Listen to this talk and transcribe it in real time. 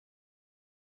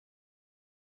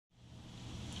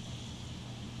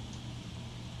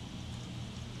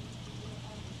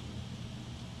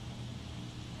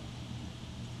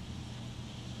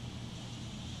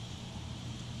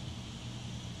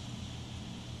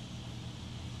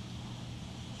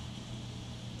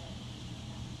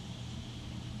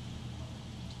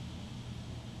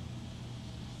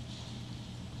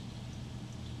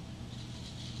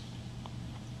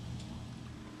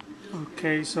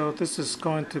Okay, so this is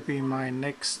going to be my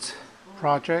next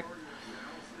project,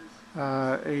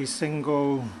 a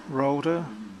single rotor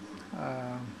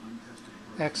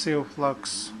axial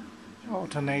flux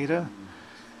alternator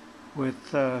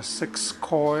with 6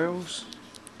 coils.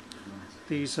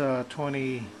 These are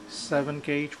 27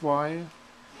 gauge wire,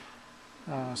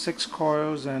 6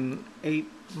 coils and 8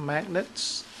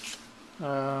 magnets.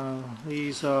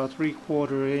 These are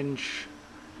 3/4 inch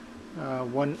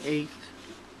 1/8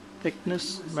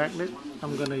 thickness magnet.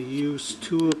 I'm going to use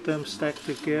 2 of them stacked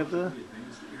together,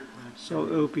 so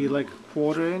it'll be like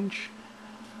 1/4 inch.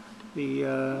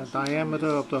 The diameter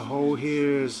of the hole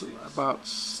here is about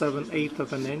 7/8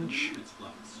 of an inch,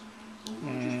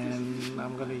 and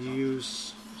I'm going to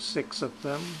use 6 of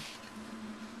them,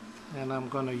 and I'm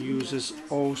going to use this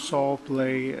old saw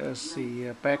blade as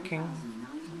the backing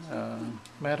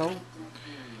metal,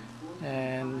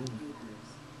 and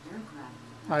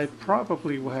I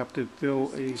probably will have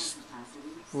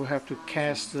to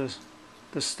cast the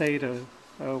stator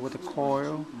with a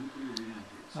coil.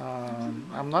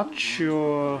 I'm not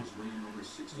sure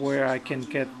where I can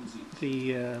get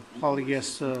the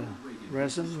polyester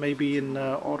resin. Maybe in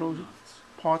the auto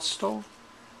parts store.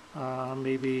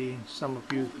 Maybe some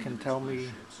of you can tell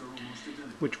me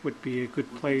which would be a good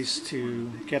place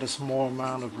to get a small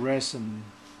amount of resin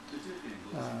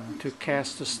to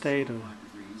cast the stator.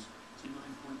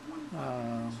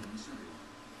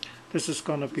 This is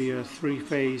going to be a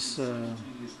 3-phase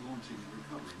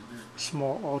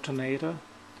small alternator,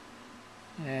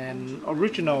 and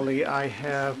originally I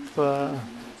have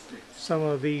some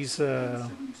of these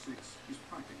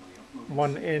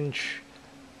 1 inch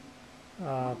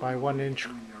by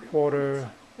 1.25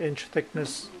 inch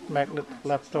thickness magnet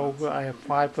left over. I have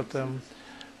 5 of them,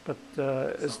 but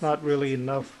it's not really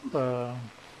enough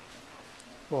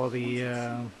for the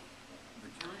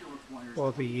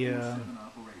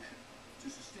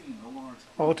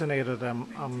alternator that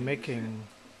I'm making.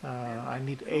 I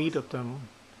need 8 of them,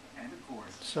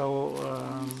 so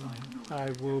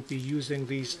I will be using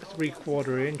these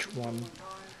 3/4 inch one,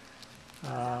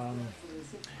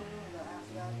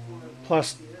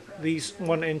 plus these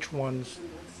 1 inch ones.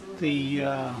 The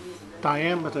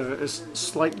diameter is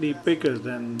slightly bigger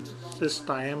than this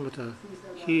diameter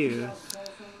here,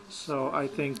 so I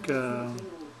think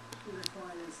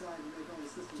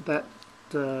that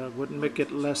would make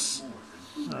it less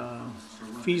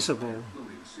feasible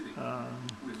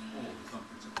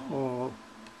or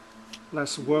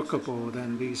less workable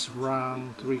than these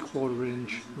round 3/4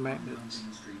 inch magnets.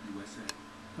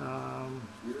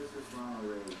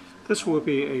 This will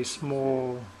be a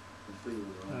small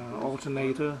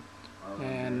alternator,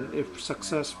 and if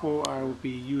successful, I will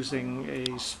be using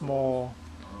a small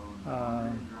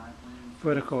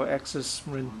vertical axis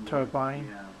wind turbine,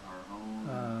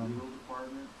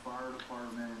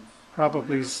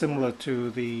 probably similar to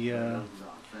the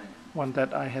one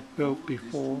that I had built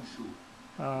before.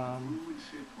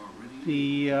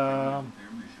 The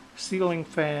ceiling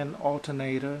fan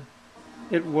alternator,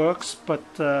 it works, but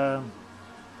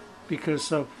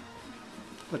because of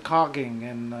the cogging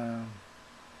and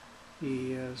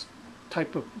the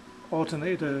type of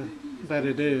alternator that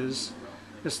it is,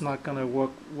 it's not going to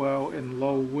work well in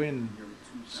low wind.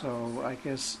 So I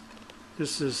guess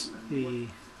this is the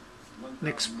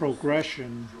next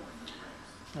progression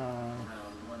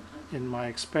in my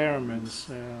experiments.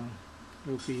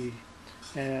 Will be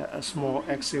a small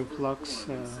axial flux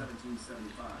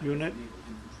unit.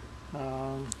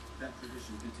 I'm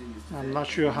not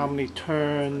sure how many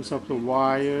turns of the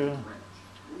wire.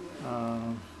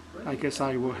 I guess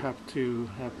I will have to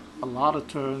have a lot of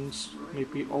turns,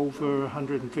 maybe over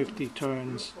 150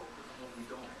 turns,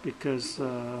 because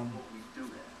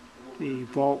the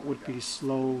vawt would be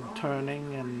slow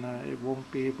turning, and it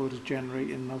won't be able to generate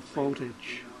enough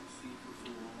voltage.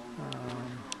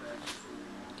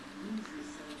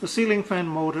 The ceiling fan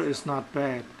motor is not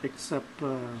bad, except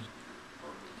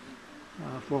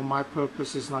for my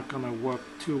purpose it's not going to work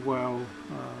too well.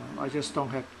 I just don't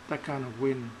have that kind of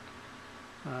wind,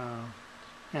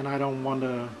 and I don't want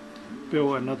to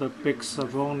build another big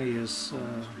Savonius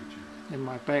in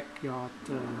my backyard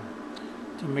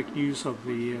to make use of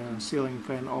the ceiling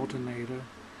fan alternator.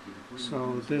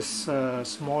 So this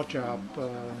small job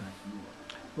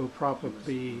will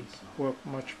probably work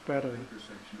much better.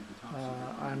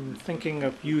 I'm thinking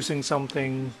of using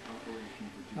something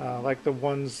like the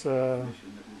ones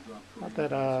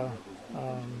that are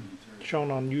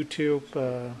shown on YouTube,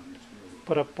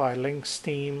 put up by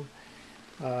Lynxsteam.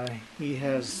 He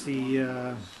has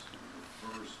the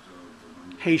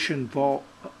Haitian vawt,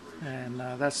 and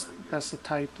that's the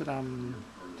type that I'm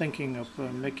thinking of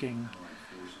making.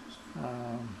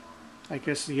 I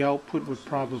guess the output would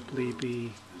probably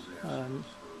be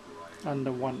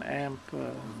under 1 amp,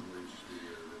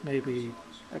 maybe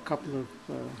a couple of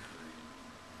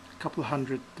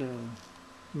hundred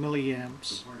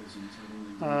milliamps.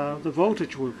 The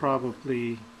voltage will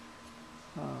probably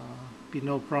be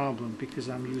no problem because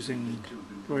I'm using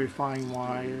very fine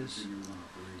wires,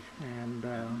 and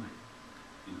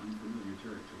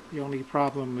the only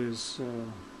problem is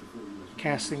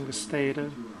casting the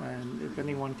stator. And if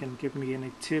anyone can give me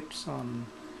any tips on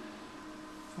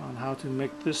how to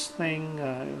make this thing,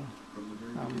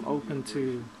 I'm open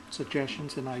to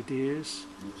suggestions and ideas.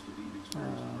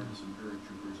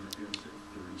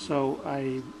 So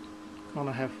I'm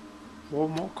gonna have 4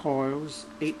 more coils,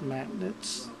 8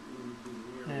 magnets,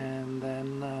 and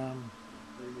then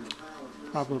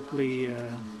probably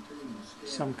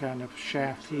some kind of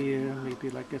shaft here, maybe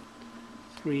like a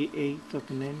 3/8 of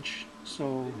an inch,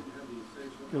 so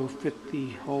it'll fit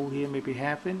the hole here, maybe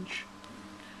 1/2 inch,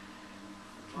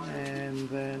 and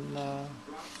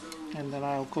then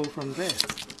I'll go from there.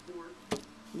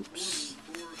 Oops.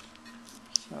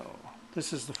 So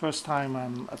this is the first time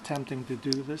I'm attempting to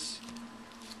do this.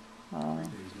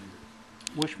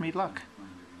 Wish me luck.